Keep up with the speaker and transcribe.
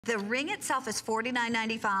The ring itself is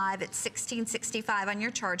 $49.95. It's $16.65 on your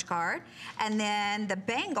charge card. And then the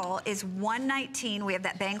bangle is $119. We have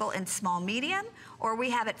that bangle in small medium, or we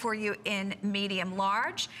have it for you in medium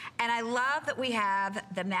large. And I love that we have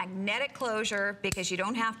the magnetic closure because you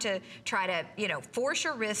don't have to try to, you know, force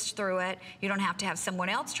your wrist through it. You don't have to have someone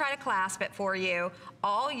else try to clasp it for you.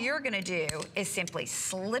 All you're gonna do is simply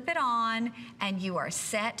slip it on and you are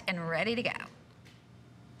set and ready to go.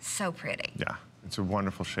 So pretty. Yeah. It's a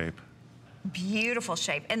wonderful shape. Beautiful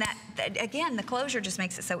shape. And that again, the closure just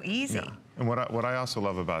makes it so easy. Yeah. And what I also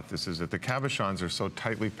love about this is that the cabochons are so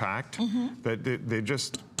tightly packed that they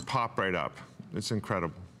just pop right up. It's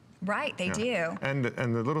incredible. Right, they do. And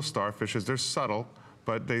the little starfishes, they're subtle,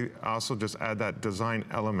 but they also just add that design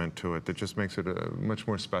element to it that just makes it much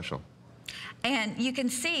more special. And you can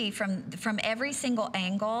see from every single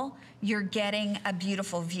angle, you're getting a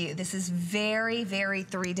beautiful view. This is very, very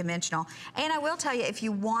three-dimensional. And I will tell you, if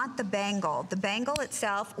you want the bangle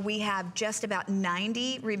itself, we have just about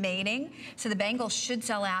 90 remaining. So the bangle should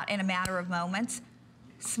sell out in a matter of moments.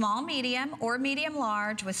 Small medium or medium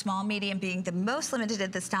large, with small medium being the most limited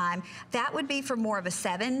at this time. That would be for more of a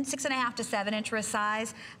 6.5 to 7 inch wrist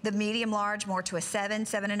size. The medium large more to a 7,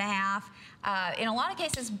 7.5. In a lot of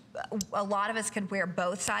cases, a lot of us could wear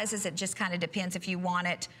both sizes. It just kind of depends if you want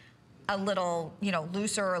it a little, you know,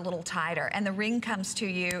 looser or a little tighter. And the ring comes to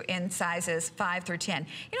you in sizes 5 through 10.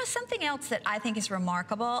 You know, something else that I think is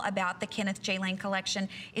remarkable about the Kenneth J. Lane collection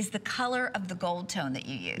is the color of the gold tone that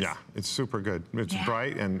you use. Yeah, it's super good. It's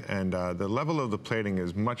bright, and the level of the plating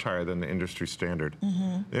is much higher than the industry standard.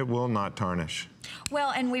 It will not tarnish.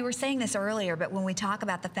 Well, and we were saying this earlier, but when we talk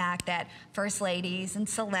about the fact that first ladies and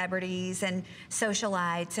celebrities and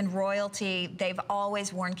socialites and royalty, they've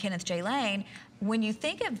always worn Kenneth J. Lane. When you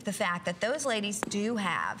think of the fact that those ladies do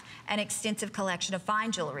have an extensive collection of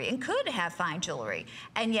fine jewelry and could have fine jewelry,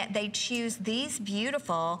 and yet they choose these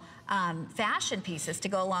beautiful fashion pieces to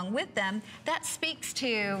go along with them, that speaks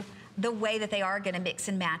to the way that they are going to mix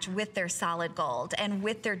and match with their solid gold and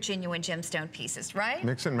with their genuine gemstone pieces, right?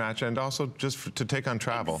 Mix and match, and also just to take on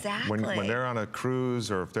travel. Exactly. When they're on a cruise,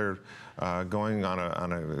 or if they're going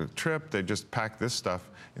on a trip, they just pack this stuff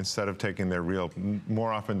instead of taking their reel,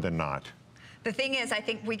 more often than not. The thing is, I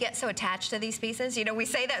think we get so attached to these pieces. You know, we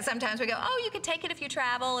say that sometimes. We go, oh, you can take it if you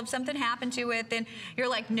travel. If something happened to it, then you're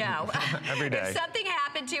like, no. Every day. If something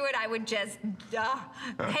happened to it, I would just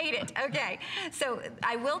hate it. Okay. So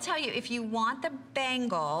I will tell you, if you want the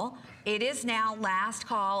bangle, it is now last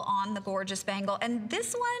call on the gorgeous bangle. And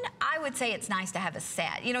this one, I would say it's nice to have a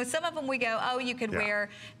set. You know, some of them we go, oh, you could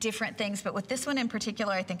wear different things. But with this one in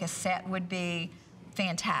particular, I think a set would be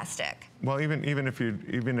fantastic. Well, even if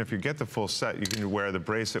you get the full set, you can wear the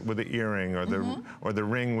bracelet with the earring, or the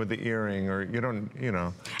ring with the earring, or you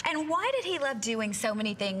know. And why did he love doing so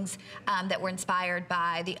many things that were inspired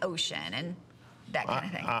by the ocean and that kind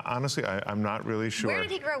of thing? Honestly, I'm not really sure. Where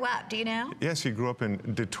did he grow up? Do you know? Yes, he grew up in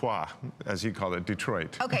Detroit, as he called it,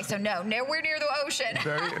 Detroit. Okay, so no, nowhere near the ocean.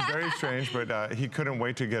 Very strange, but he couldn't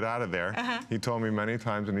wait to get out of there. He told me many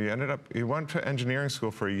times, and he went to engineering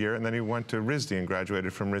school for a year, and then he went to RISD and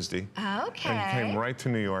graduated from RISD. Okay. And came right to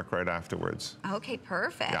New York right afterwards. Okay,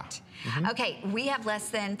 perfect. Yeah. Okay, we have less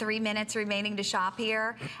than 3 minutes remaining to shop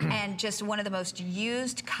here, and just one of the most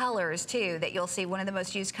used colors, too, that you'll see, one of the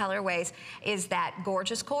most used colorways is that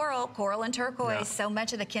gorgeous coral and turquoise. So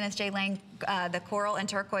much of the Kenneth J. Lane, the coral and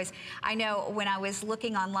turquoise. I know when I was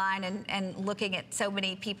looking online and looking at so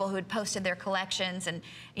many people who had posted their collections and,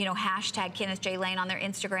 you know, hashtag Kenneth J. Lane on their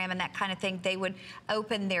Instagram and that kind of thing, they would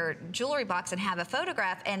open their jewelry box and have a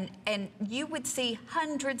photograph, and you would see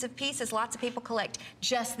hundreds of pieces. Lots of people collect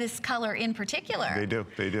just this color in particular. They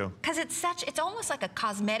do. Because it's almost like a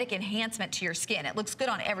cosmetic enhancement to your skin. It looks good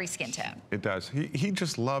on every skin tone. It does. He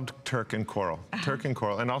just loved turk and coral. Turk and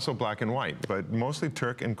coral, and also black and white, but mostly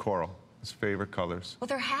turk and coral. His favorite colors. Well,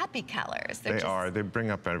 they're happy colors. They are. They bring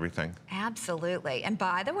up everything. Absolutely. And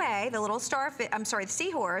by the way, the little the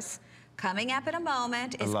seahorse, coming up in a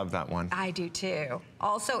moment. I love that one. I do too.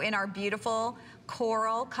 Also in our beautiful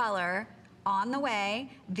coral color. On the way.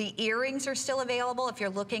 The earrings are still available. If you're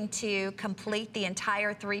looking to complete the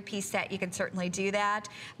entire 3-piece set, you can certainly do that.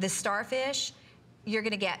 The starfish, you're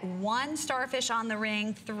gonna get 1 starfish on the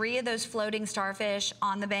ring, 3 of those floating starfish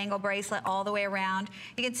on the bangle bracelet all the way around.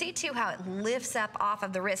 You can see too how it lifts up off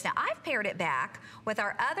of the wrist. Now I've paired it back with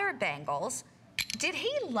our other bangles. Did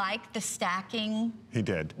he like the stacking? He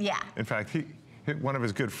did. Yeah. In fact, one of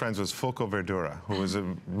his good friends was Fulco Verdura, who was a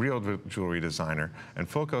real jewelry designer. And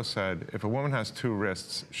Fulco said, if a woman has 2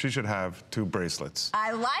 wrists, she should have 2 bracelets.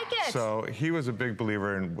 I like it. So he was a big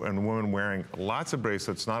believer in women wearing lots of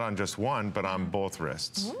bracelets, not on just one, but on both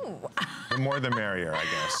wrists. Ooh. The more the merrier, I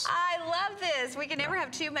guess. I love this. We can never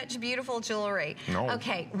have too much beautiful jewelry. No.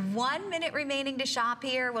 Okay, 1 minute remaining to shop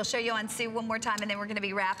here. We'll show you on Sue one more time, and then we're going to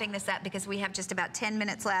be wrapping this up because we have just about 10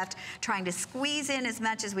 minutes left, trying to squeeze in as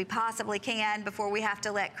much as we possibly can before we have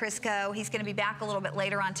to let Chris go. He's going to be back a little bit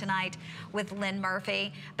later on tonight with Lynn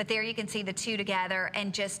Murphy. But there you can see the two together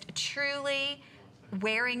and just truly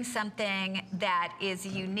wearing something that is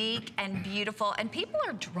unique and beautiful. And people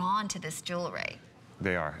are drawn to this jewelry.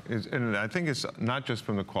 They are. And I think it's not just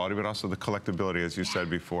from the quality, but also the collectability, as you said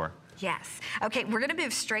before. Yes. Okay, we're going to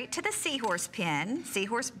move straight to the seahorse pin,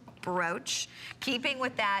 seahorse brooch, keeping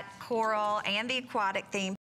with that coral and the aquatic theme.